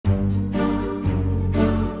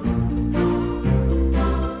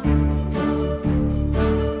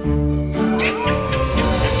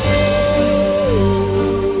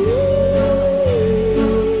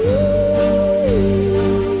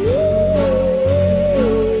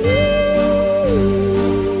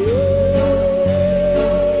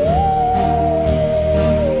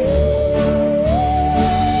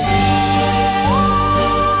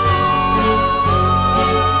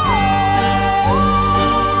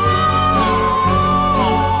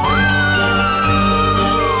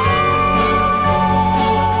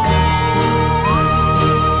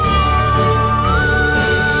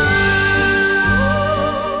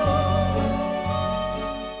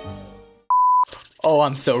Oh,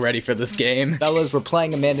 I'm so ready for this game. Fellas, we're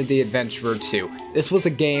playing Amanda the Adventurer 2. This was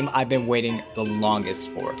a game I've been waiting the longest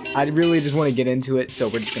for. I really just want to get into it, so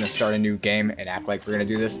we're just going to start a new game and act like we're going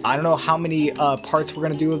to do this. I don't know how many parts we're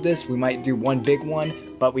going to do of this. We might do one big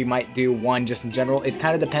one, but we might do one just in general. It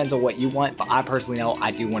kind of depends on what you want, but I personally know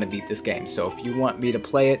I do want to beat this game. So if you want me to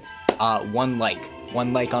play it, one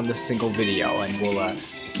like on this single video, and we'll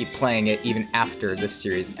keep playing it even after this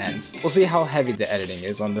series ends. We'll see how heavy the editing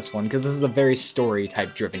is on this one, because this is a very story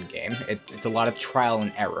type driven game. It's a lot of trial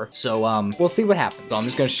and error. So we'll see what happens. So I'm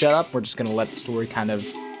just gonna shut up. We're just gonna let the story kind of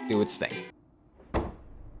do its thing.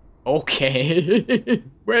 Okay.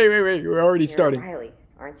 wait, we're already starting. Riley,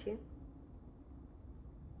 aren't you?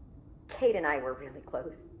 Kate and I were really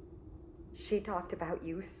close. She talked about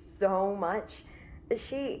you so much.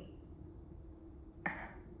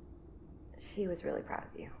 She was really proud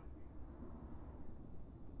of you.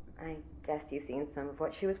 I guess you've seen some of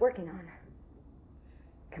what she was working on.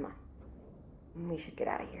 Come on. We should get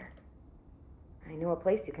out of here. I know a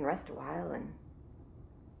place you can rest a while, and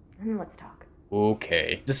then let's talk.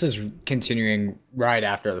 Okay. This is continuing right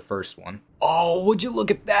after the first one. Oh, would you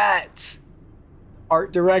look at that?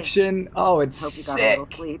 Art direction. Oh, it's Hope you got sick. a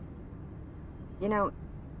little sleep. You know,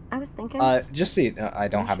 I was thinking... just so you know, I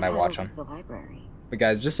don't have my watch on. The library. But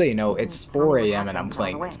guys, just so you know, it's 4 AM and I'm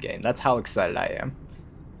playing this game. That's how excited I am.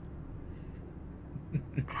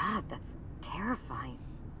 God, that's terrifying.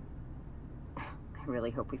 I really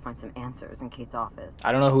hope we find some answers in Kate's office.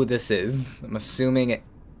 I don't know who this is. I'm assuming it...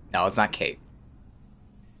 No, it's not Kate.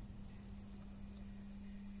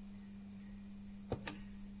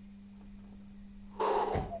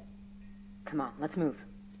 Come on, let's move.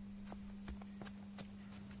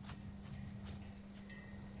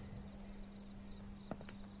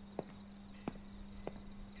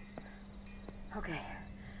 Okay,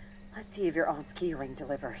 let's see if your aunt's key ring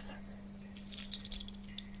delivers.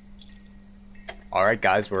 Alright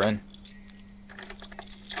guys, we're in.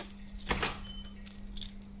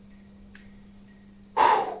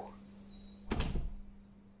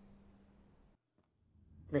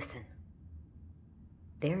 Listen,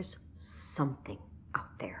 there's something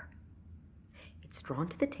out there. It's drawn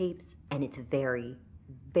to the tapes and it's very,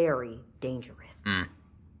 very dangerous.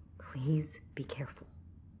 Please be careful.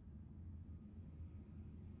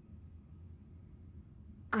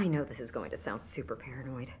 I know this is going to sound super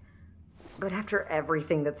paranoid, but after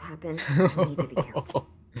everything that's happened, we need to be careful.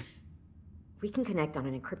 We can connect on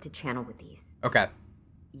an encrypted channel with these. Okay.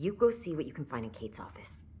 You go see what you can find in Kate's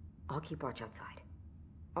office. I'll keep watch outside.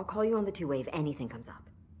 I'll call you on the two-way if anything comes up.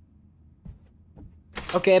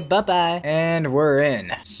 Okay, bye-bye. And we're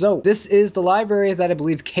in. So, this is the library that I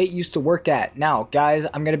believe Kate used to work at. Now, guys,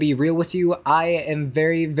 I'm gonna be real with you. I am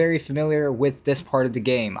very, very familiar with this part of the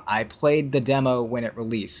game. I played the demo when it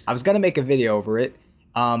released. I was gonna make a video over it,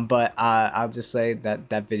 but I'll just say that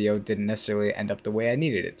that video didn't necessarily end up the way I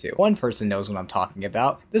needed it to. One person knows what I'm talking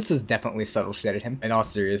about. This is definitely subtle shit at him. In all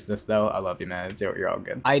seriousness, though, I love you, man. You're all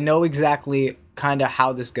good. I know exactly kind of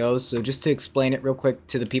how this goes, so just to explain it real quick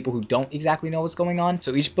to the people who don't exactly know what's going on.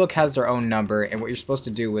 So each book has their own number, and what you're supposed to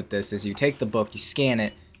do with this is you take the book, you scan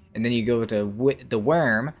it, and then you go to the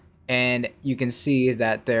worm, and you can see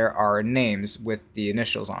that there are names with the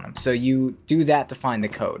initials on them. So you do that to find the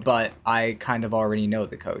code, but I kind of already know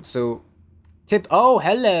the code. So oh,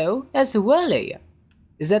 hello, that's Wooly.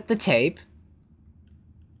 Is that the tape?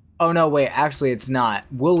 Oh no, wait, actually it's not.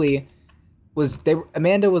 Wooly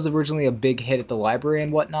Amanda was originally a big hit at the library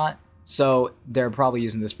and whatnot, so they're probably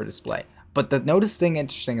using this for display. But the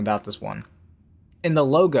interesting about this one, in the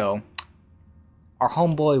logo, our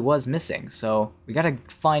homeboy was missing, so we gotta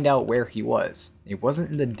find out where he was. He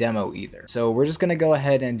wasn't in the demo either. So we're just gonna go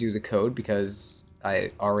ahead and do the code because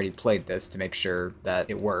I already played this to make sure that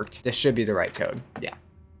it worked. This should be the right code, yeah.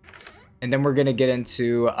 And then we're gonna get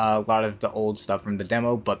into a lot of the old stuff from the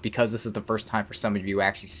demo, but because this is the first time for some of you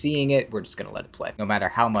actually seeing it, we're just gonna let it play, no matter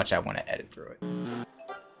how much I wanna edit through it.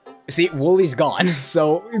 See, Wooly's gone,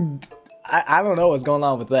 so I don't know what's going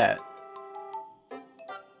on with that.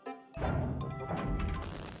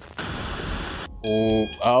 Oh.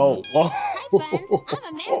 Hi friends,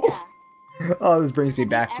 I'm Amanda. Oh, this brings me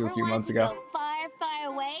back to a few months ago. Go far,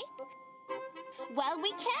 far away? Well,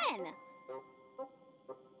 we can.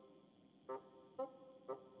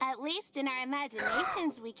 At least in our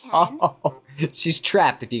imaginations we can. Oh, she's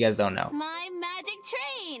trapped if you guys don't know. My magic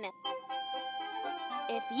train.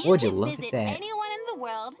 If you Would you could look at visit that? anyone in the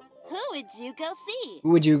world, who would you go see? Who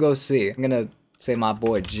would you go see? I'm gonna say my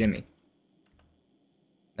boy Jimmy.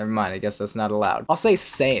 Never mind, I guess that's not allowed. I'll say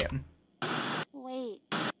Sam. Wait,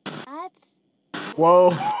 that's... Whoa.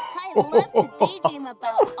 Hi, I love to daydream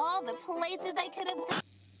about all the places I could have gone.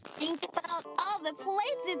 Think about all the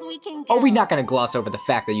places we can go. Oh, we're not gonna gloss over the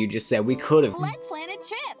fact that you just said we could have. Let's plan a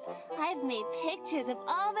trip. I've made pictures of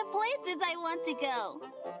all the places I want to go.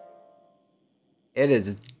 It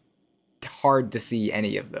is hard to see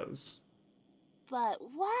any of those. But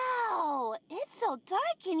wow, it's so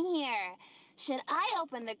dark in here. Should I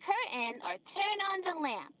open the curtain or turn on the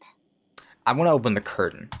lamp? I want to open the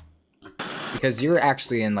curtain. Because you're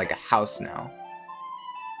actually in like a house now.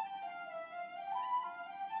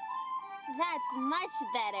 That's much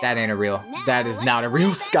better. That ain't a real. Now, That is let's not a fly real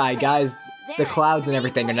back sky, first. guys. There The are clouds and three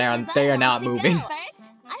everything are places they are I not want to moving. go.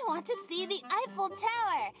 First, I want to see the Eiffel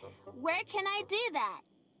Tower. Where can I do that?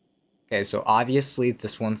 Okay, so obviously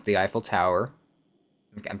this one's the Eiffel Tower.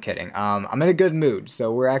 I'm kidding. I'm in a good mood,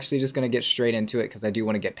 so we're actually just gonna get straight into it because I do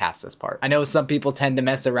want to get past this part. I know some people tend to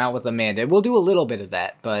mess around with Amanda. We'll do a little bit of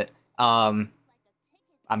that, but I'm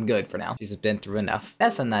good for now. She's just been through enough.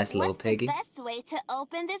 That's a nice little What's piggy. the best way to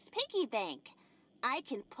open this piggy bank? I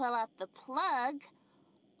can pull out the plug,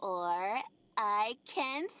 or I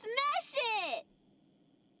can smash it.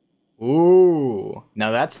 Ooh,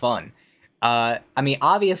 now that's fun. I mean,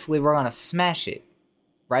 obviously we're gonna smash it,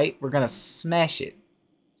 right? We're gonna smash it.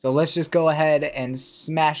 So let's just go ahead and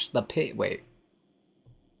smash the pit. Wait.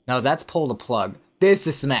 No, that's pull the plug. This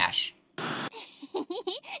is smash.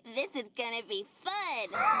 This is gonna be fun.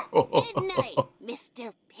 Good night,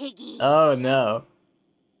 Mr. Piggy. Oh no.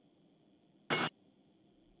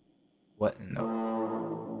 What in the...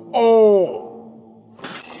 Oh!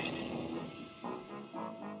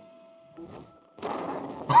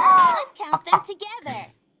 Let's count them together.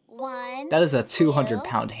 1. That is a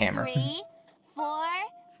 200-pound hammer. 3, 4,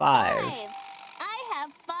 5. 5. I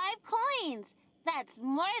have 5 coins. That's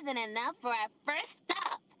more than enough for our first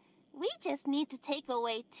stop. We just need to take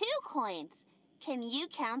away 2 coins. Can you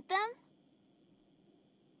count them?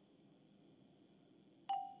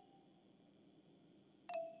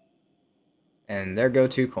 And there go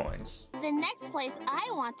 2 coins. The next place I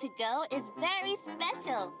want to go is very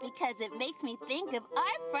special because it makes me think of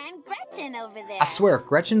our friend Gretchen over there. I swear, if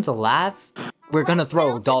Gretchen's alive, we're gonna Let's throw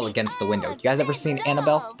go a to doll the against the window. Isle You of guys ever Dead seen Dolls.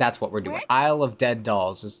 Annabelle? That's what we're doing. Where- Isle of Dead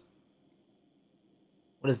Dolls.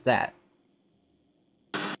 What is that?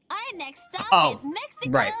 Our next stop Oh, is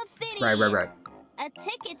Mexico right. City. Right. A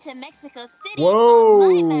ticket to Mexico City. Whoa,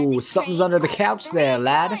 on my magic something's train under the costs couch 3 there,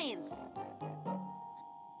 lad. coins.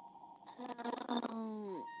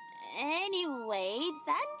 Anyway,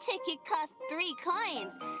 that ticket cost 3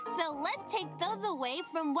 coins. So let's take those away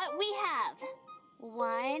from what we have.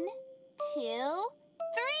 1, 2,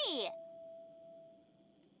 3.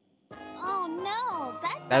 Oh no,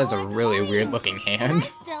 that's That is a all our really coins. weird-looking I hand.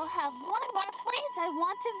 still have one more place I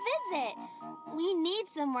want to visit. We need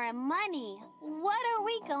some more money. What are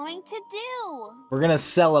we going to do? We're gonna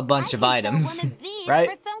sell a bunch I of can items, sell one of these right?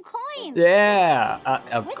 for some coins.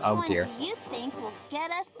 Yeah. Which Oh one dear. do you think will get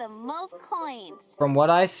us the most coins? From what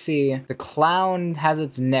I see, the clown has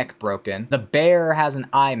its neck broken. The bear has an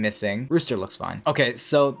eye missing. Rooster looks fine. Okay,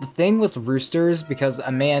 so the thing with roosters, because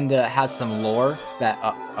Amanda has some lore that,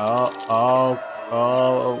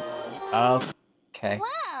 okay.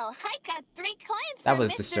 Wow, I got 3 coins That for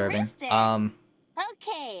was Mr. disturbing. Rooster.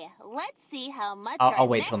 Okay, let's see how much I'll our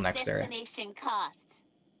wait till next area. destination costs.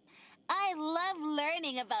 I love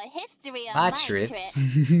learning about history on My my trips.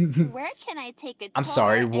 Where can I take a tour I'm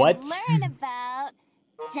sorry, and what? learn about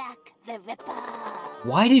Jack the Ripper?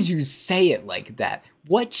 Why did you say it like that?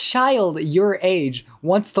 What child your age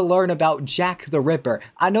wants to learn about Jack the Ripper?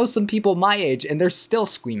 I know some people my age and they're still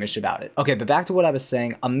squeamish about it. Okay, but back to what I was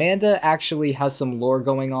saying. Amanda actually has some lore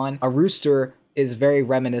going on. A rooster is very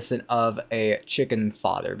reminiscent of a chicken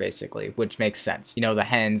father, basically, which makes sense. You know, the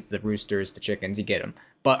hens, the roosters, the chickens, you get them.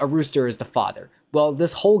 But a rooster is the father. Well,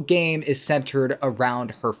 this whole game is centered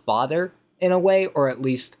around her father in a way, or at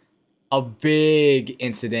least a big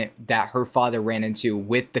incident that her father ran into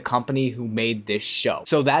with the company who made this show.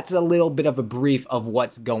 So that's a little bit of a brief of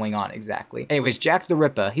what's going on exactly. Anyways, Jack the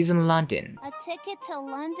Ripper, he's in London. A ticket to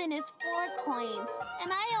London is 4 coins,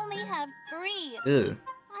 and I only have 3. Ugh.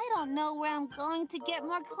 I don't know where I'm going to get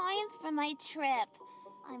more coins for my trip.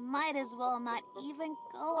 I might as well not even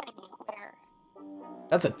go anywhere.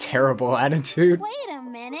 That's a terrible attitude. Wait a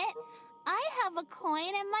minute. I have a coin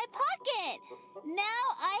in my pocket.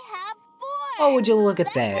 Now I have 4. Oh, would you look at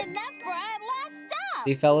That's that? enough for our last stop.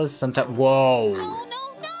 See, fellas, sometimes... Whoa. Oh, no,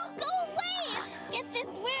 go away. Get this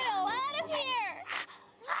weirdo out of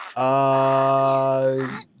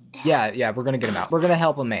here. Yeah, we're gonna get him out. We're gonna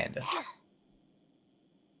help Amanda.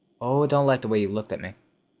 Oh, don't like the way you looked at me.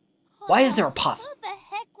 Why is there a possum? Who the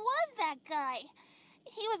heck was that guy?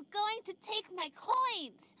 He was going my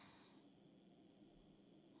coins?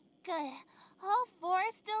 Good. All four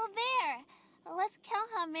are still there. Let's count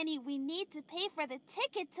how many we need to pay for the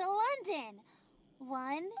ticket to London.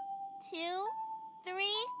 1, 2, 3,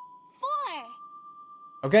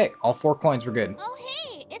 4. Okay, all 4 coins were good. Oh,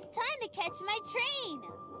 hey, it's time to catch my train.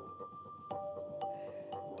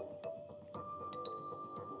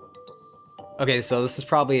 Okay, so this is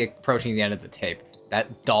probably approaching the end of the tape.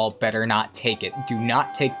 That doll better not take it. Do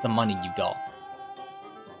not take the money, you doll.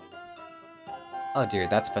 Oh dear,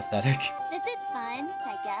 that's pathetic. This is fun,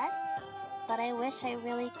 I guess. But I wish I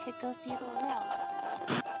really could go see the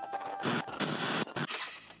world.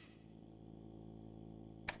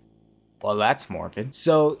 Well, that's morbid.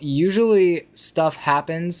 So, usually stuff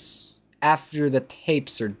happens after the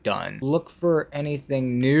tapes are done. Look for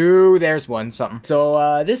anything new. There's one, something.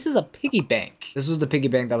 So, this is a piggy bank. This was the piggy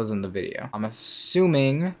bank that was in the video. I'm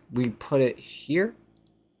assuming we put it here.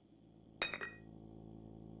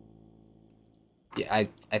 Yeah,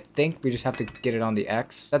 I think we just have to get it on the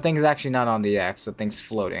X. That thing is actually not on the X. That thing's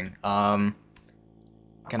floating. Can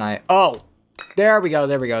I... Oh! There we go,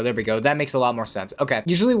 there we go, there we go. That makes a lot more sense. Okay.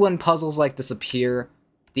 Usually when puzzles like this appear,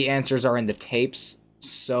 the answers are in the tapes.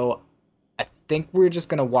 So, I think we're just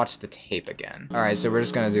gonna watch the tape again. Alright, so we're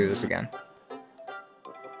just gonna do this again.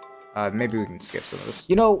 Maybe we can skip some of this.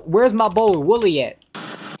 You know, where's my boy Wooly at?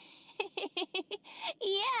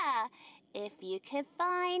 Yeah, if you could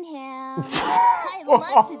find him. I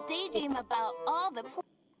love to daydream about all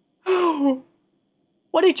the...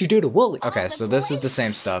 What did you do to Wooly? Okay, so this is the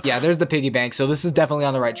same stuff. Yeah, there's the piggy bank, so this is definitely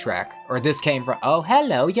on the right track. Or this came from... Oh,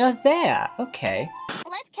 hello, you're there. Okay.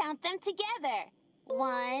 Let's count them together.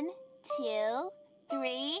 1, 2,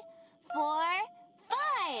 3, 4, 5.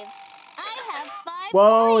 I have 5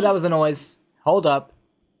 Whoa, coins. that was a noise. Hold up.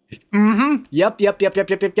 Yep.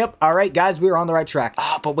 All right, guys, we were on the right track.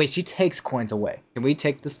 Oh, but wait, she takes coins away. Can we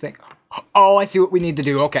take this thing? Oh, I see what we need to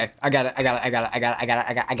do. Okay, I got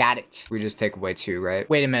it. We just take away 2, right?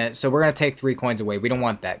 Wait a minute. So we're gonna take 3 coins away. We don't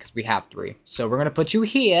want that because we have 3. So we're gonna put you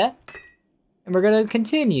here, and we're gonna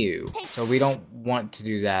continue. So we don't want to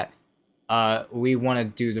do that. We want to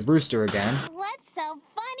do the rooster again. What's so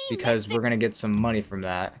funny, because Mr. we're gonna get some money from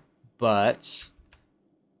that. But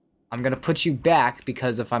I'm gonna put you back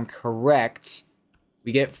because if I'm correct,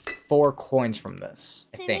 we get 4 coins from this.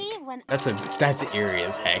 I think that's eerie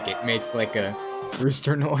as heck. It makes like a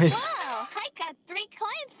rooster noise. Wow, I got 3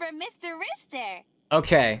 coins for Mr. Rooster.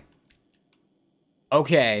 Okay.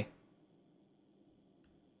 Okay.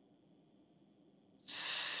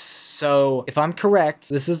 So, if I'm correct,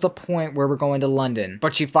 this is the point where we're going to London.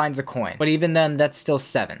 But she finds a coin. But even then, that's still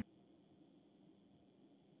 7.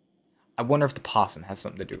 I wonder if the possum has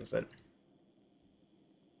something to do with it.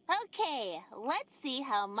 Okay, let's see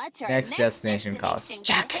how much our Next destination costs. for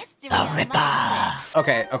Jack history the on my Ripper. trip.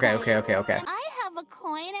 Okay. I have a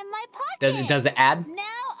coin in my pocket. Does it add? Now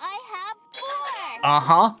I have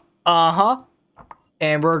 4. Uh-huh.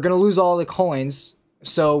 And we're gonna lose all the coins,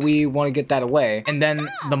 so we want to get that away. And then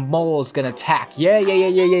the mole is gonna attack. Yeah.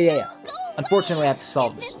 Unfortunately, I have to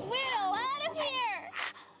solve Get this. this weirdo out of here.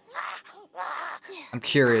 I'm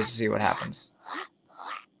curious to see what happens.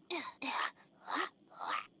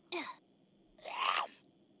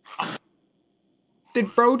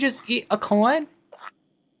 Did bro just eat a coin? No.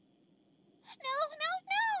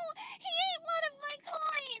 He ate one of my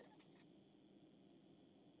coins.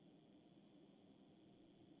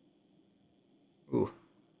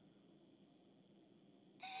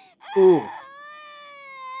 Ooh.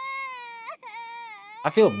 I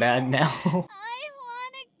feel bad now. I want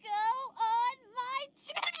to go on my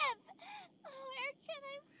trip. Where can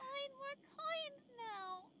I find more coins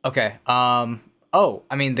now? Okay, oh,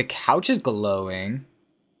 I mean, the couch is glowing.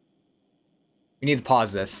 We need to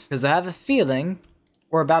pause this, because I have a feeling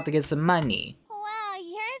we're about to get some money. Wow,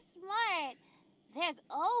 you're smart. There's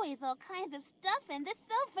always all kinds of stuff in the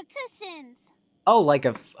sofa cushions. Oh, like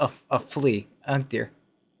a flea. Oh, dear.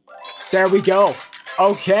 There we go.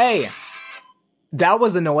 Okay. That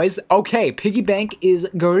was a noise. Okay, piggy bank is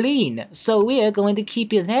green, so we are going to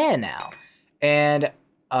keep you there now. And,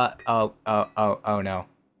 oh no.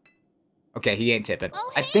 Okay, he ain't tipping.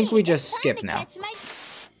 Oh, I think hey, we just it's time skipped to now. catch my-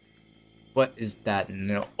 What is that?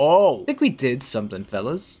 No. Oh! I think we did something,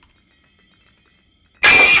 fellas.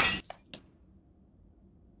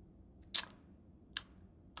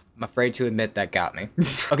 I'm afraid to admit that got me.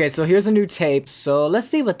 Okay, so here's a new tape. So let's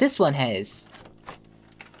see what this one has.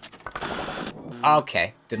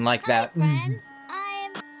 Okay, didn't like that. Hi, friends.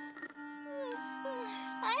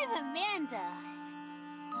 I'm Amanda.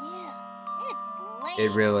 Yeah, it's late.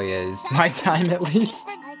 It really is. My time, at least.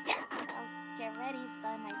 I guess I'll get ready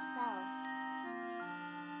by myself.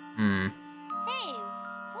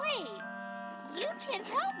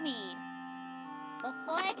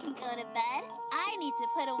 go to bed, I need to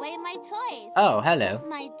put away my toys. Oh, hello.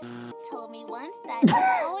 My told me once that it's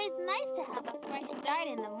always nice to have a fresh start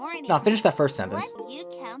in the morning. No, finish that first sentence. What, you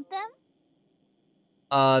count them?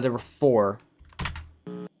 There were 4.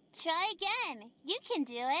 Try again. You can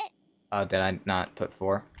do it. Oh, did I not put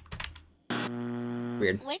 4?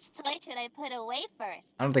 Weird. Which toy should I put away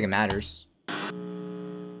first? I don't think it matters. X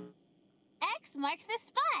marks the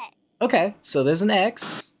spot. Okay, so there's an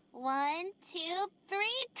X. 1, 2, 3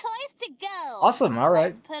 toys to go. Awesome,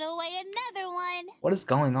 alright. Let's put away another one. What is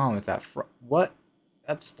going on with that what?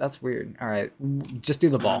 That's weird. Alright, just do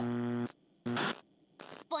the ball.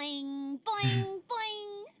 Boing, boing,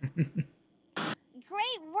 boing.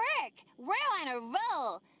 Great work. We're on a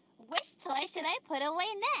roll. Which toy should I put away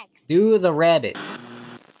next? Do the rabbit.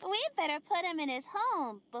 We better put him in his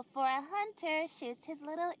home before a hunter shoots his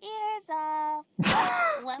little ears off.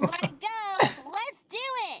 One more to go. Let's do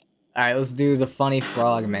it. Alright, let's do the funny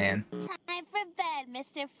frog man. Time for bed,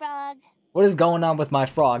 Mr. Frog. What is going on with my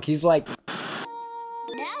frog? He's like... Now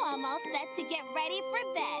I'm all set to get ready for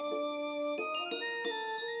bed.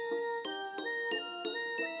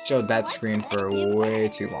 Showed that screen for way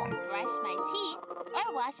too long. Brush my teeth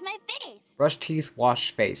or wash my face. Brush teeth,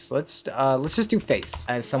 wash face. Let's just do face.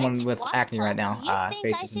 As someone with acne right now,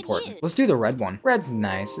 face is important. Let's do the red one. Red's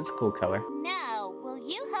nice. It's a cool color. Now, will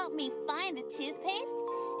you help me find the toothpaste?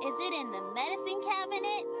 Is it in the medicine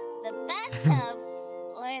cabinet, the bathtub,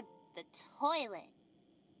 or the toilet?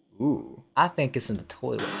 Ooh, I think it's in the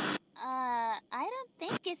toilet. I don't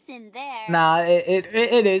think it's in there. Nah, it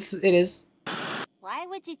is. It is. Why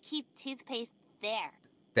would you keep toothpaste there?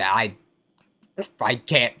 I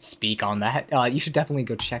can't speak on that. You should definitely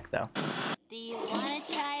go check though. Do you want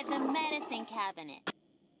to try the medicine cabinet?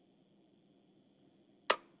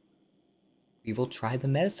 We will try the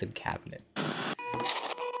medicine cabinet.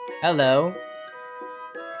 Hello.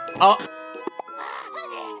 Oh.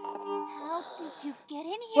 How did you get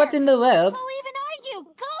in here? What in the world? Who even are you?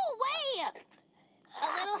 Go away! A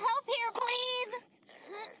little help here,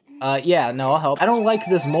 please. Yeah, no, I'll help. I don't like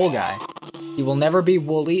this mole guy. He will never be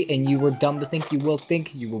woolly, and you were dumb to think you will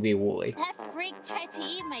be woolly. That freak tried to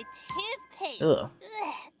eat my toothpaste. Ugh. Ugh,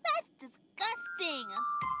 that's disgusting.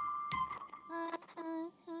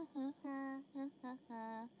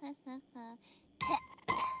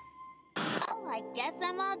 Oh, I guess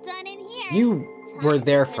I'm all done in here. You were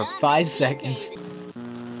there for 5 seconds.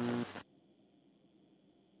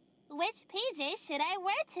 Which PJ should I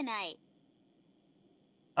wear tonight?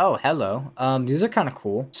 Oh, hello. These are kind of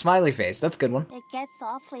cool. Smiley face, that's a good one. It gets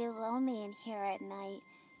awfully lonely in here at night.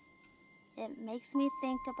 It makes me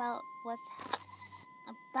think about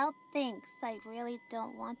about things I really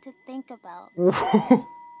don't want to think about.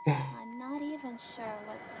 I'm not even sure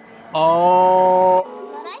what's real. Oh.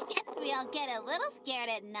 But I guess we all get a little scared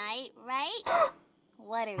at night, right?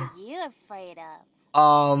 What are you afraid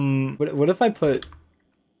of? What if I put...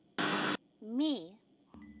 Me?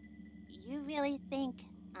 You really think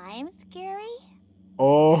I'm scary?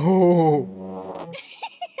 Oh.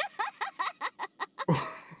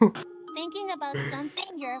 Thinking about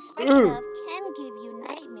something you're afraid of can give you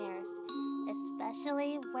nightmares,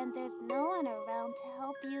 especially when there's no one around to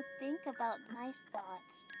help you think about nice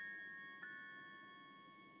thoughts.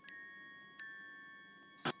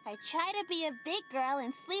 I try to be a big girl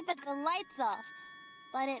and sleep with the lights off,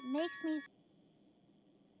 but it makes me...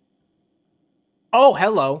 Oh,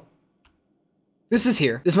 hello. This is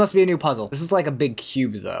here. This must be a new puzzle. This is like a big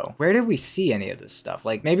cube, though. Where did we see any of this stuff?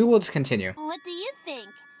 Like, maybe we'll just continue. What do you think?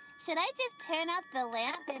 Should I just turn off the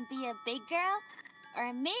lamp and be a big girl?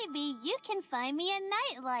 Or maybe you can find me a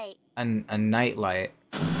nightlight. A nightlight.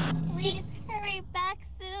 Please hurry back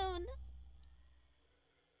soon.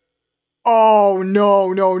 Oh,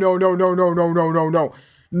 no, no, no, no, no, no, no, no, no, no.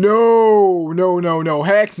 No, no, no, no,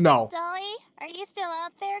 heck no. Dolly, are you still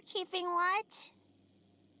out there keeping watch?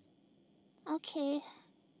 Okay.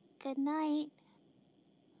 Good night.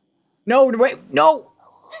 No, wait, no!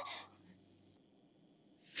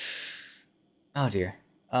 Oh dear.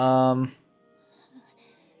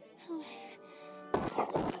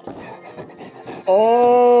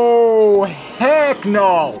 Oh, heck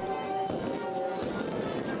no!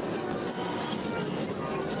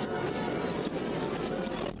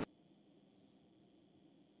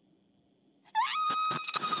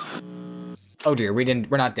 Oh dear, we're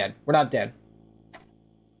not dead. We're not dead.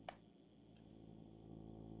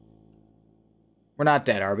 We're not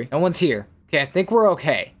dead, are we? No one's here. Okay, I think we're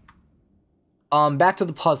okay. Back to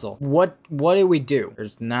the puzzle. What did we do?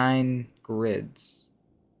 There's 9 grids.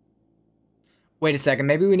 Wait a second,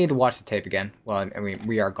 maybe we need to watch the tape again. Well, I mean,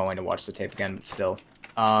 we are going to watch the tape again, but still.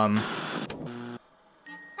 Hi,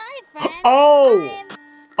 Oh!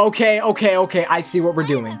 Okay, I see what we're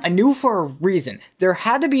doing. I knew for a reason. There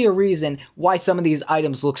had to be a reason why some of these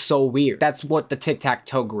items look so weird. That's what the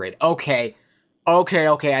tic-tac-toe grid. Okay,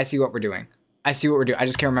 I see what we're doing. I see what we're doing. I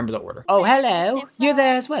just can't remember the order. Oh, hello. You're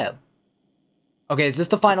there as well. Okay, is this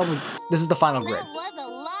the final? This is the final grid. That was a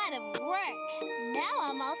lot of work. Now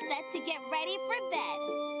I'm all set to get ready for bed.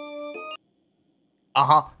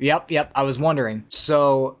 Uh-huh. Yep. I was wondering.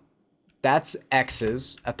 So, that's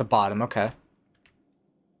X's at the bottom. Okay.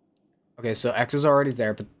 Okay, so X is already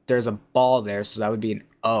there, but there's a ball there, so that would be an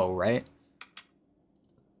O, right?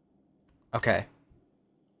 Okay.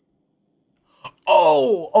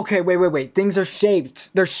 Oh! Okay, wait. Things are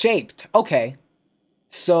shaped. They're shaped. Okay.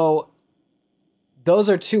 So, those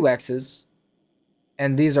are 2 X's,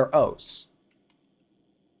 and these are O's.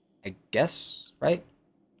 I guess, right?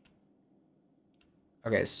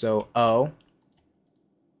 Okay, so O.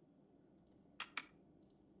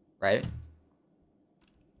 Right?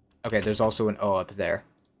 Okay, there's also an O up there.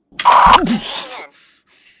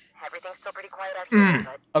 Everything's still pretty quiet out here,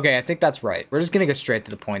 but... Okay, I think that's right. We're just gonna get straight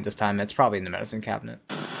to the point this time. It's probably in the medicine cabinet.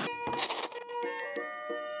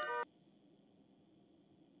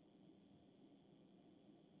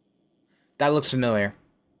 That looks familiar.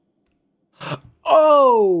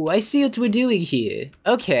 Oh, I see what we're doing here.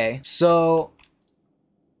 Okay, so...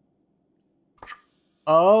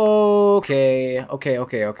 Okay.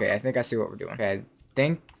 I think I see what we're doing. Okay, I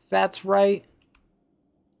think that's right.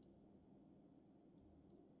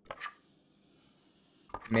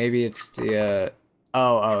 Maybe it's the,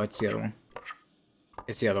 oh, it's the other one.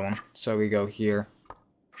 It's the other one. So we go here.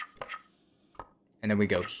 And then we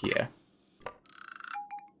go here.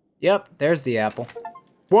 Yep, there's the apple.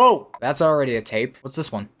 Whoa! That's already a tape. What's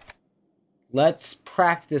this one? Let's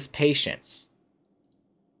practice patience.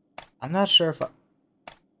 I'm not sure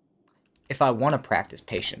if I want to practice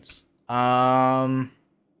patience. Not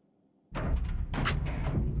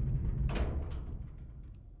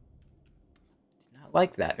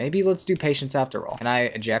like that. Maybe let's do patience after all. Can I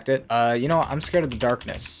eject it? You know what? I'm scared of the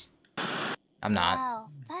darkness. I'm not. Wow,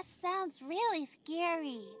 that sounds really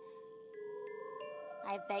scary.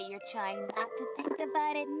 I bet you're trying not to think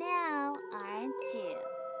about it now, aren't you?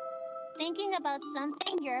 Thinking about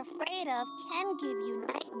something you're afraid of can give you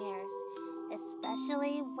nightmares,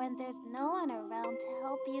 especially when there's no one around to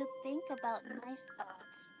help you think about nice thoughts.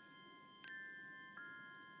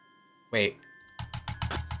 Wait.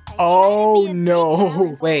 I try to Oh be a good no.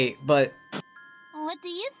 girl. Wait, but What do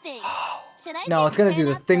you think? Should I no, just it's gonna turn do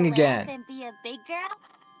the off thing lamp again. and be a big girl?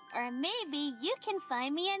 Or maybe you can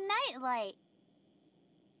find me a nightlight.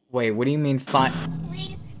 Wait, what do you mean fine?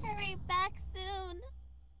 Please hurry back soon.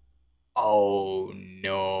 Oh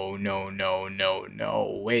no.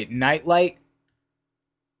 Wait, nightlight?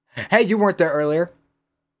 Hey, you weren't there earlier.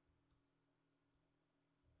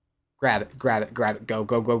 Grab it. Go.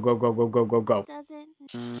 Doesn't.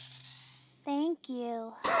 Thank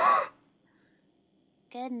you.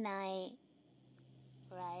 Good night,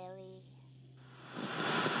 Riley.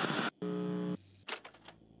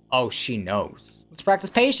 Oh, she knows. Let's practice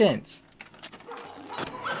patience.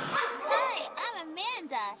 Hi, I'm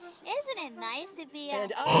Amanda. Isn't it nice to be a...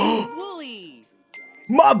 And I'm Wooly.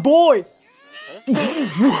 My boy!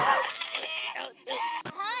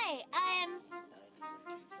 Hi, I'm...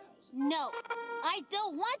 No, I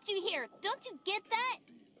don't want you here. Don't you get that?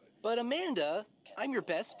 But Amanda, I'm your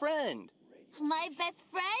best friend. My best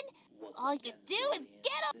friend? All you do is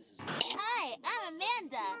get up. Hi, I'm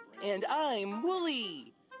Amanda. And I'm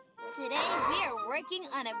Wooly. Today we are working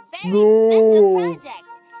on a very No. special project.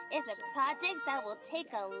 It's a project that will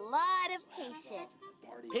take a lot of patience.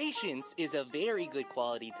 Patience is a very good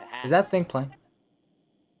quality to have. Is that thing playing?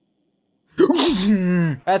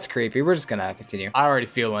 That's creepy. We're just gonna continue. I already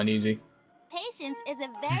feel uneasy. Patience is a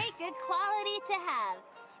very good quality to have.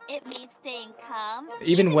 It means staying calm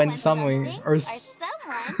Even when someone something or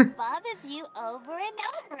someone bothers you over and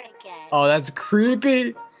over again. Oh, that's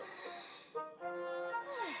creepy.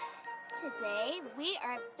 Today we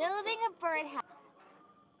are building a birdhouse.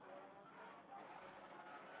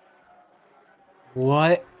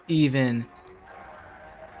 What even?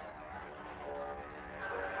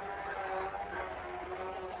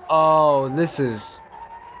 Oh, this is...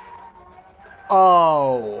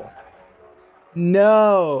 Oh.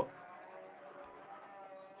 No.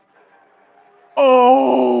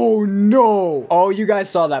 Oh, no. Oh, you guys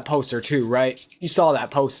saw that poster too, right? You saw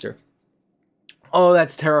that poster. Oh,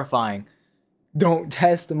 that's terrifying. Don't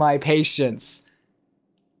test my patience.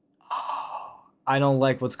 Oh, I don't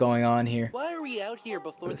like what's going on here. Why are we out here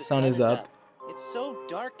before The the sun is up. It's so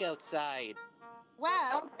dark outside.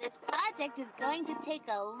 Well, this project is going to take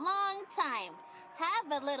a long time.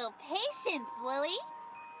 Have a little patience, Willie.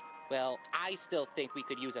 Well, I still think we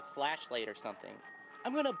could use a flashlight or something.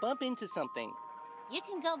 I'm gonna bump into something. You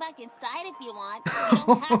can go back inside if you want. You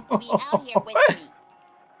don't have to be out here with me.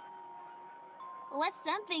 What's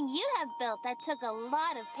something you have built that took a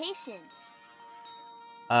lot of patience?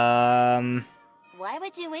 Why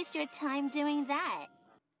would you waste your time doing that?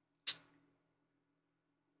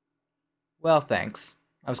 Well, thanks.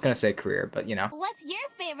 I was gonna say career, but you know. What's your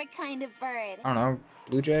favorite kind of bird? I don't know.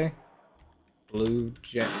 Blue jay? Blue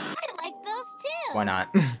jay. I like those too. Why not?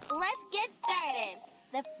 Let's get started.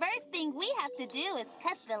 The first thing we have to do is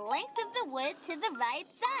cut the length of the wood to the right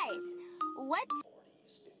size. What?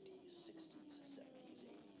 40s, 50s, 60s, 70s,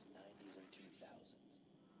 80s, 90s, and 2000s.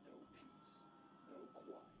 No peace, no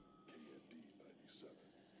quiet. KND 97.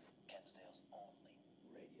 Kensdale's only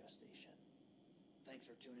radio station. Thanks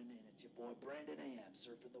for tuning in. It's your boy Brandon AM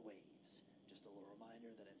surfing the waves. Just a little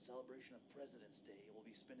reminder that in celebration of President's Day, we'll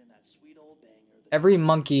be spinning that sweet old banger. Every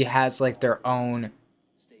monkey has like their own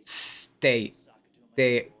state.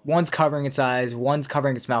 One's covering its eyes, one's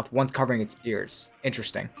covering its mouth, one's covering its ears.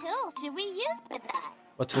 Interesting. Tool should we use for that?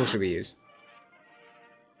 What tool should we use?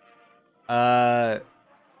 What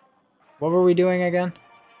were we doing again?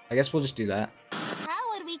 I guess we'll just do that. How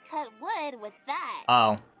would we cut wood with that?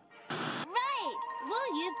 Oh. Right!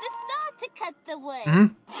 We'll use the saw to cut the wood. Mm-hmm.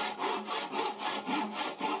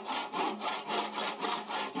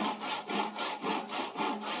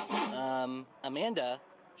 Amanda,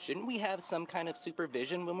 shouldn't we have some kind of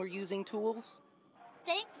supervision when we're using tools?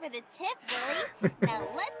 Thanks for the tip, Willie. Now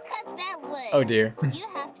let's cut that wood. Oh dear. You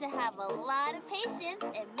have to have a lot of patience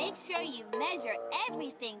and make sure you measure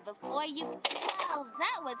everything before you... Wow,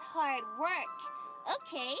 that was hard work.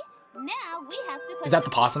 Okay, now we have to put Is that the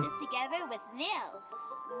possum? pieces together with nails.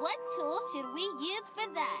 What tool should we use for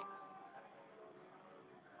that?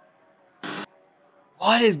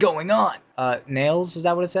 What is going on? Nails? Is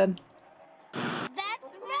that what it said?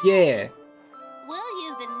 That's right. Yeah. We'll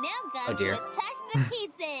use the nail gun Oh, dear. to attach the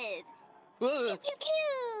pieces. Pew, pew,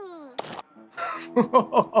 pew.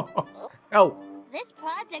 Oh. This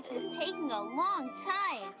project is taking a long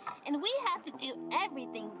time, and we have to do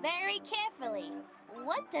everything very carefully.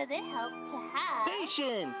 What does it help to have?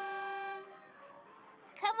 Patience!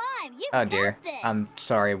 Come on, you Oh got dear. this. I'm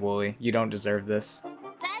sorry, Wooly. You don't deserve this. That's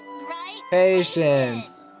right.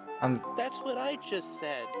 Patience. That's what I just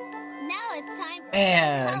said. Now it's time for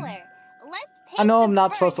Man. color. Let's paint I know the I'm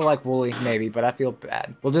not supposed to birdhouse. like Wooly, maybe, but I feel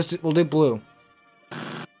bad. We'll do blue.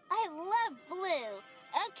 I love blue.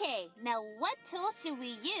 Okay, now what tool should we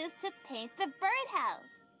use to paint the birdhouse?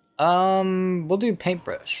 We'll do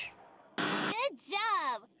paintbrush. Good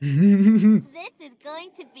job. There's This is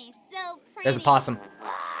going to be so pretty. a possum.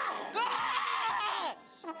 Ah!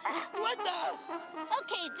 What the?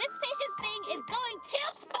 Okay, this patient thing is going too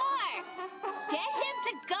far. Get him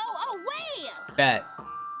to go away. Bet.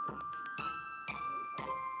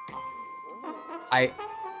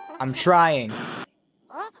 I'm trying. Station.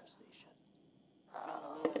 Feeling a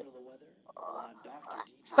little under the weather? Well, I'm Dr.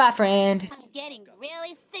 D. Bye, friend. I'm getting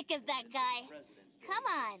really sick of that guy. President's Day Come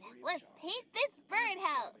on, free of let's charge. paint this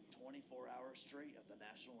birdhouse. 24 hours straight of the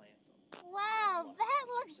national anthem. Wow, that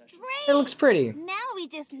looks great. It looks pretty. Now we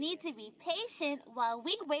just need to be patient while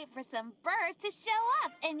we wait for some birds to show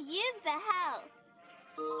up and use the house.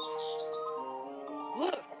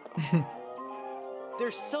 Look!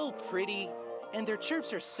 They're so pretty, and their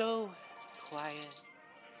chirps are so quiet,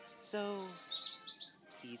 so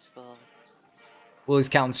peaceful. Wooly's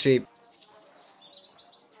counting sheep.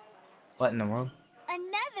 What in the world?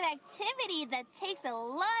 Another activity that takes a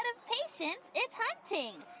lot of patience is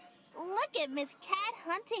hunting. Look at Miss Cat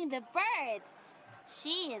hunting the birds.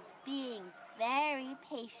 She is being very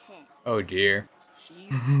patient. Oh dear.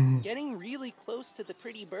 She's getting really close to the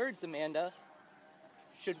pretty birds, Amanda.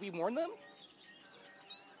 Should we warn them?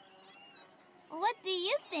 What do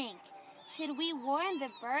you think? Should we warn the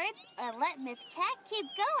birds or let Miss Cat keep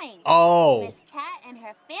going? Oh. Miss Cat and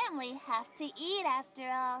her family have to eat after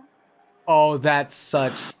all. Oh, that's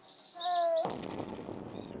such.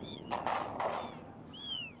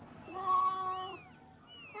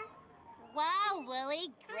 Wow,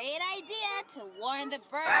 Willie, great idea to warn the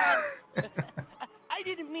birds. I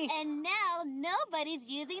didn't mean... And now nobody's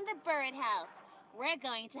using the birdhouse. We're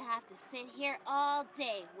going to have to sit here all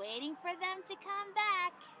day waiting for them to come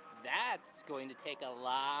back. That's going to take a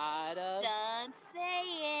lot of Don't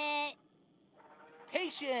say it.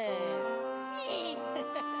 patience.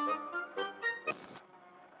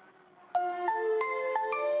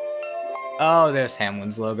 Oh, there's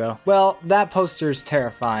Hamlin's logo. Well, that poster's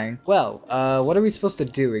terrifying. Well, what are we supposed to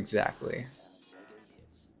do exactly?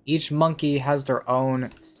 Each monkey has their own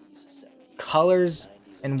colors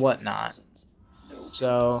and whatnot.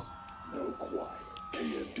 So... No quiet.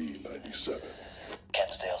 KND 97.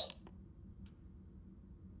 Kensdale's.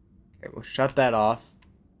 Okay, we'll shut that off.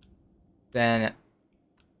 Then...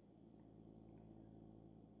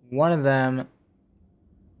 one of them...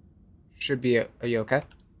 should be... Are you okay?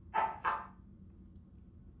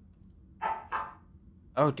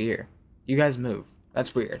 Oh dear. You guys move.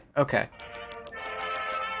 That's weird. Okay.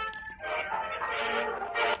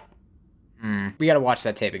 We gotta watch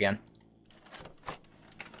that tape again.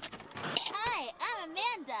 Hi, I'm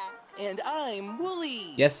Amanda. And I'm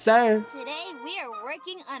Wooly. Yes, sir. Today we are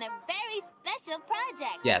working on a very special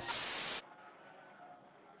project. Yes.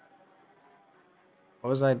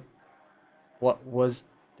 What was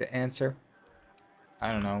the answer?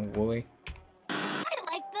 I don't know, Wooly. I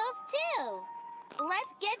like those too.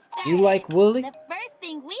 Let's get started. You like Wooly? The first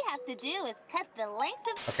thing we have to do is cut the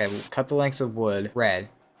lengths of... Okay, we'll cut the lengths of wood red.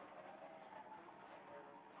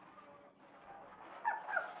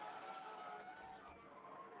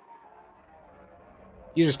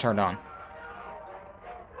 You just turned on.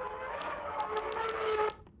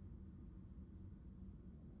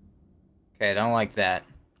 Okay, I don't like that.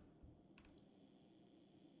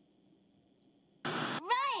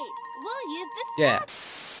 Right. We'll use the... Yeah.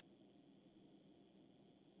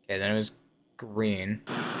 Okay, then it was green.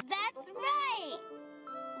 That's right.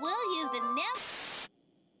 We'll use the nail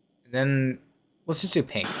Then let's just do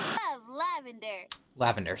pink. of lavender.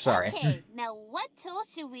 Lavender, sorry. Okay, now what tool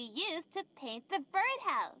should we use to paint the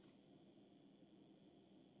birdhouse?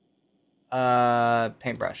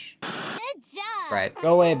 Paintbrush. Good job. Right.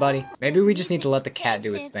 Go away, buddy. Maybe we just need to let the cat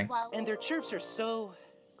do its thing. And their chirps are so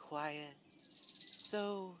quiet,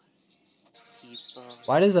 so peaceful.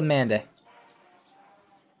 Why does Amanda?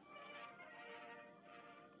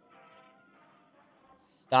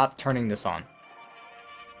 Stop turning this on.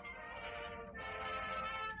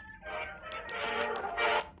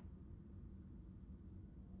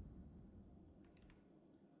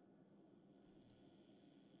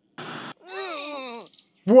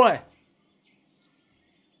 What?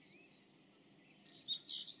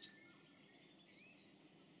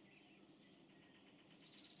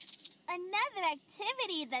 Another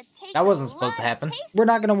activity that takes That wasn't a supposed to lot of happen. patience. We're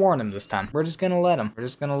not gonna warn him this time. We're just gonna let him. We're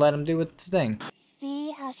just gonna let him do its thing.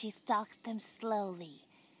 See how she stalks them slowly.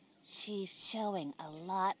 She's showing a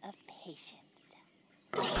lot of patience.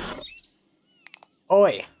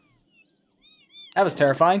 Oi. That was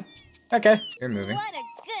terrifying. Okay. You're moving. What a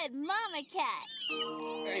good mama cat.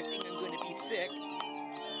 I think I'm going to be sick.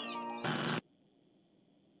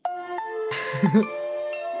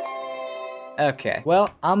 Okay.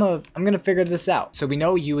 Well, I'm gonna figure this out. So we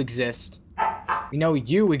know you exist. We know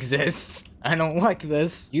you exist. I don't like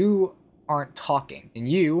this. You aren't talking. And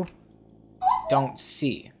you don't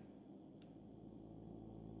see.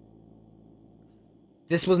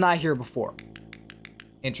 This was not here before.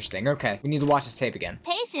 Interesting. Okay. We need to watch this tape again.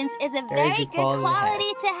 Patience is a Very very good good quality to have.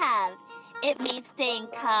 quality to have. It means staying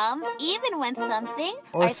calm even when something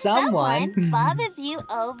Or someone bothers you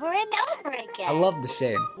over and over again. I love the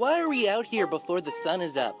shade. Why are we out here before the sun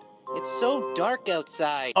is up? It's so dark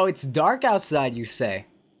outside. Oh, it's dark outside, you say.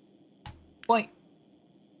 Boink.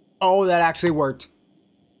 Oh, that actually worked.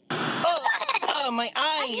 Oh, my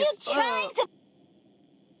eyes. Are you trying to...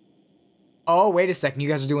 Oh, wait a second. You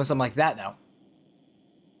guys are doing something like that now.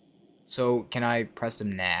 So, can I press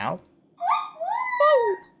them now?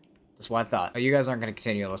 That's what I thought. Oh, you guys aren't going to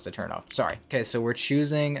continue unless they turn off. Sorry. Okay, so we're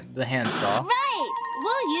choosing the handsaw. Right.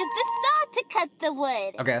 We'll use the saw to cut the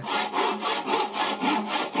wood. Okay.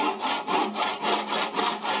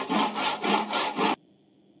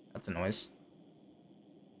 That's a noise.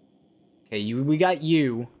 Okay, we got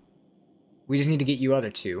you. We just need to get you other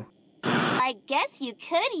two. I guess you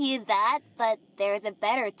could use that, but there's a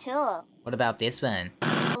better tool. What about this one?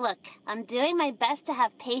 Look, I'm doing my best to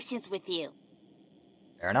have patience with you.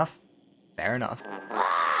 Fair enough. Fair enough.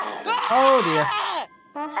 Oh, dear. Ah!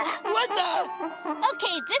 What the?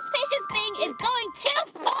 Okay, this patience thing is going too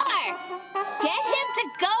far. Get him to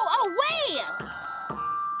go away.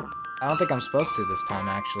 I don't think I'm supposed to this time,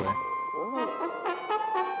 actually.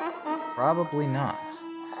 Probably not.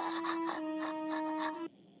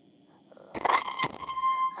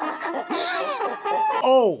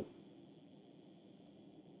 Oh!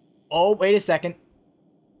 Oh, wait a second.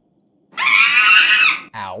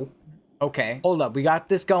 Ow. Okay, hold up. We got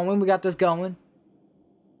this going. We got this going.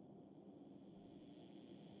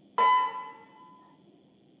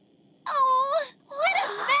 Oh, what a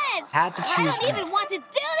mess. Had to choose I don't one. even want to do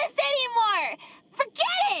this anymore! Forget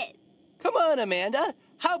it! Come on, Amanda.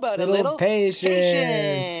 How about a Little little patience.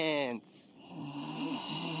 patience?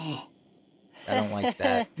 I don't like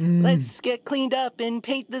that. Let's get cleaned up and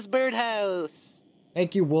paint this birdhouse.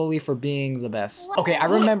 Thank you, Wooly, for being the best. Okay, I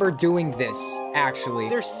remember doing this, actually.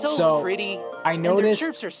 They're so pretty. I and their noticed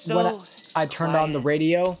chirps are so when I turned on the quiet,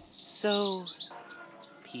 radio. So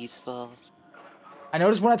peaceful. I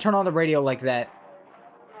noticed when I turned on the radio like that,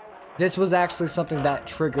 this was actually something that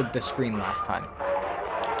triggered the screen last time.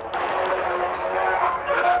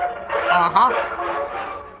 Uh-huh.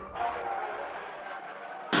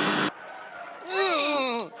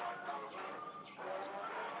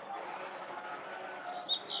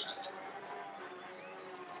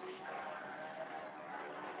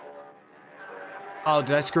 Oh,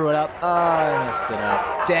 did I screw it up? Oh, I messed it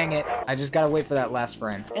up. Dang it. I just gotta wait for that last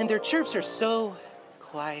frame. And their chirps are so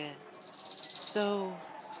quiet, so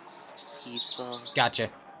peaceful. Gotcha.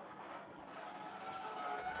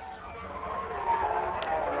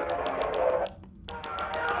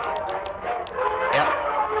 Yep.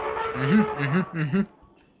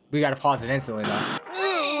 We gotta pause it instantly, though.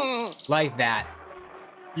 Like that.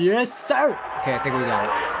 Yes, sir! Okay, I think we got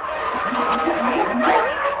it.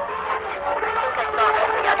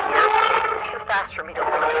 Fast for me to release.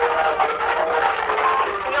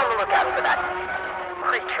 Be on the lookout for that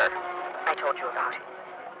creature I told you about.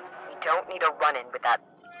 We don't need a run-in with that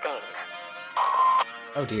thing.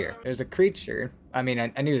 Oh dear, there's a creature. I mean,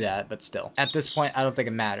 I knew that, but still. At this point, I don't think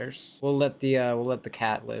it matters. We'll let the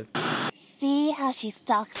cat live. See how she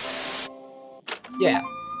stalks. Yeah.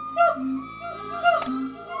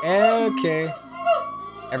 Okay.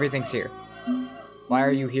 Everything's here. Why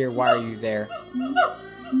are you here? Why are you there?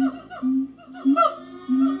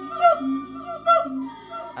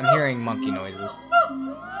 I'm hearing monkey noises.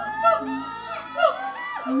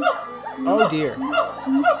 Oh dear. Ooh.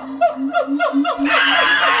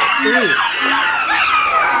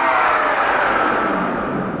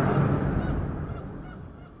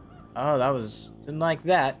 Oh, that was... didn't like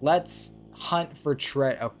that. Let's hunt for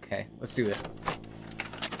okay, let's do it.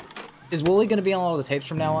 Is Wooly gonna be on all the tapes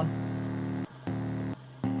from now on?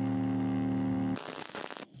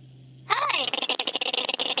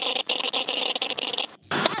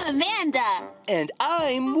 Amanda. And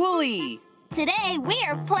I'm Wooly. Today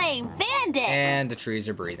we're playing Bandit. And the trees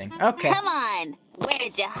are breathing. Okay. Come on. Where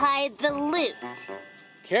did you hide the loot?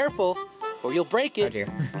 Careful, or you'll break Oh it. dear.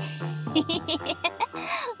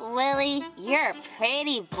 Willie, you're a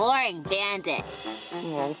pretty boring bandit.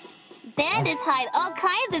 Oh. Bandits hide all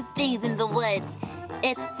kinds of things in the woods.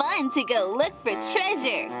 It's fun to go look for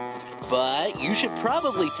treasure. But you should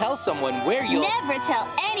probably tell someone where you'll... Never tell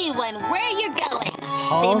anyone where you're going.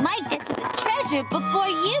 Huh? They might get to the treasure before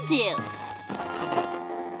you do.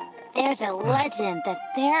 There's a legend that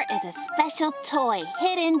there is a special toy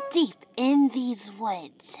hidden deep in these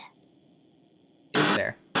woods. Is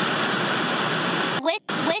there?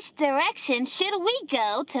 Which direction should we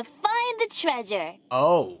go to find the treasure?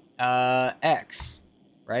 Oh, X,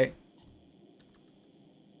 right?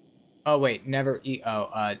 Oh wait, never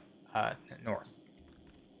north.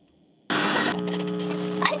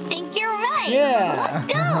 I think you're right. Yeah. Let's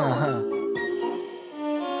go.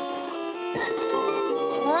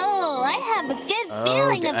 Oh, I have a good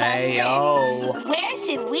feeling about this. Where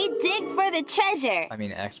should we dig for the treasure? I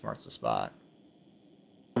mean, X marks the spot.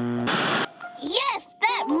 Yes,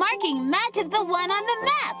 that marking matches the one on the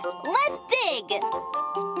map. Let's dig.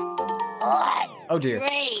 Oh dear.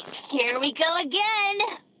 Great. Here we go again.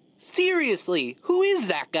 Seriously, who is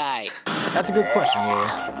that guy? That's a good question, Wooly.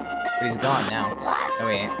 But he's gone now. No,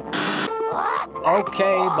 he ain't.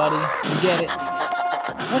 Okay, buddy. You get it.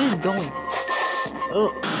 What is going...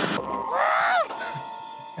 Ugh.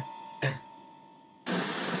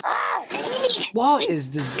 What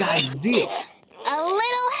is this guy's deal? A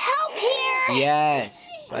little help here.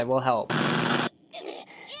 Yes, I will help.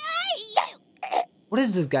 What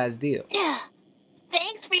is this guy's deal?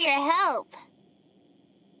 Thanks for your help.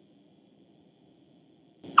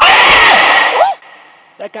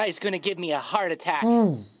 That guy's gonna give me a heart attack.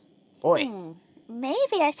 Oi.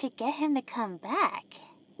 Maybe I should get him to come back.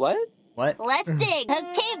 What? What? Let's dig.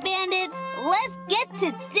 Okay, bandits, let's get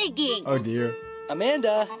to digging. Oh dear.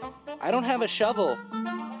 Amanda, I don't have a shovel.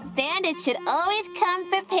 Bandits should always come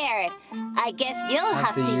prepared. I guess you'll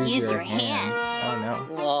have to use your hands. Oh no.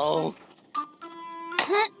 Oh.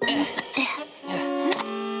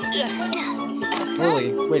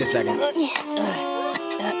 Wooly, wait a second.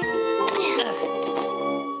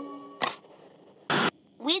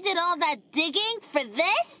 We did all that digging for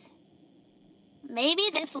this? Maybe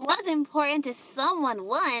this was important to someone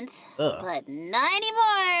once, but not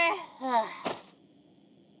anymore.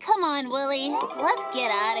 Come on, Willie. Let's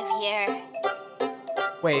get out of here.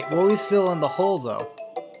 Wait, Willie's still in the hole, though.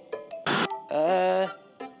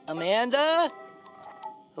 Amanda?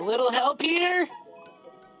 A little help here?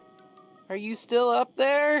 Are you still up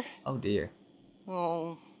there? Oh, dear.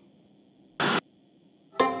 Oh.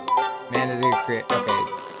 Amanda did create... Okay,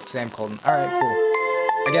 Sam Colton. Alright, cool.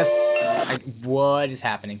 I guess... what is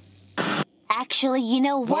happening? Actually, you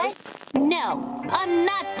know what? No, I'm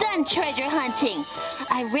not done treasure hunting.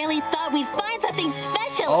 I really thought we'd find something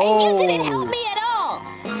special, and you didn't help me at all.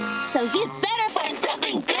 So you'd better find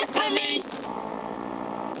something good for me.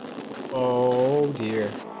 Oh, dear.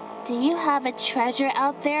 Do you have a treasure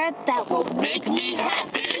out there that will make me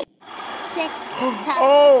happy? Tick tock,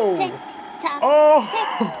 Oh! tick tock, Oh!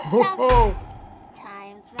 tick tock.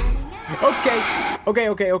 Time's running out.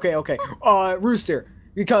 Okay. Rooster,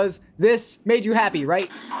 because this made you happy, right?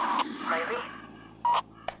 Riley?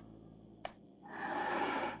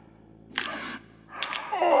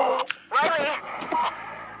 Riley?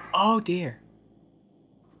 Oh, dear.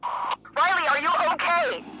 Riley, are you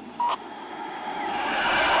okay?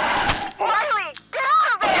 Riley, get out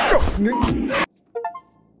of there!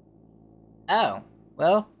 Oh,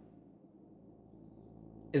 well.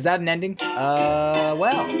 Is that an ending?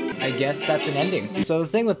 Well, I guess that's an ending. So the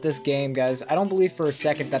thing with this game, guys, I don't believe for a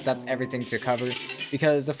second that that's everything to cover,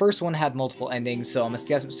 because the first one had multiple endings, so I'm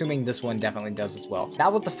assuming this one definitely does as well.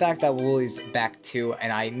 Now with the fact that Wooly's back too,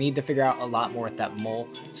 and I need to figure out a lot more with that mole.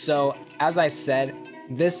 So, as I said,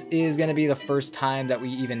 this is going to be the first time that we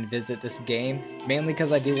even visit this game, mainly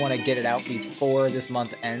because I do want to get it out before this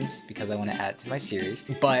month ends, because I want to add it to my series.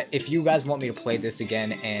 But if you guys want me to play this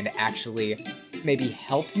again and actually maybe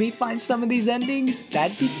help me find some of these endings,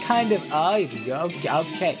 that'd be kind of,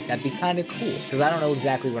 okay, that'd be kind of cool, because I don't know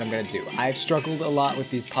exactly what I'm going to do. I've struggled a lot with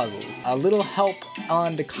these puzzles. A little help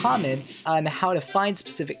on the comments on how to find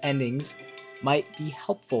specific endings might be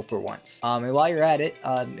helpful for once. And while you're at it,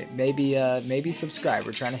 maybe subscribe.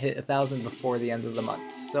 We're trying to hit 1,000 before the end of the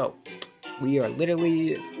month. So we're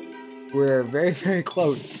very, very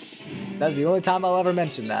close. That's the only time I'll ever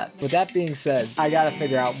mention that. With that being said, I gotta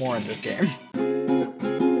figure out more in this game.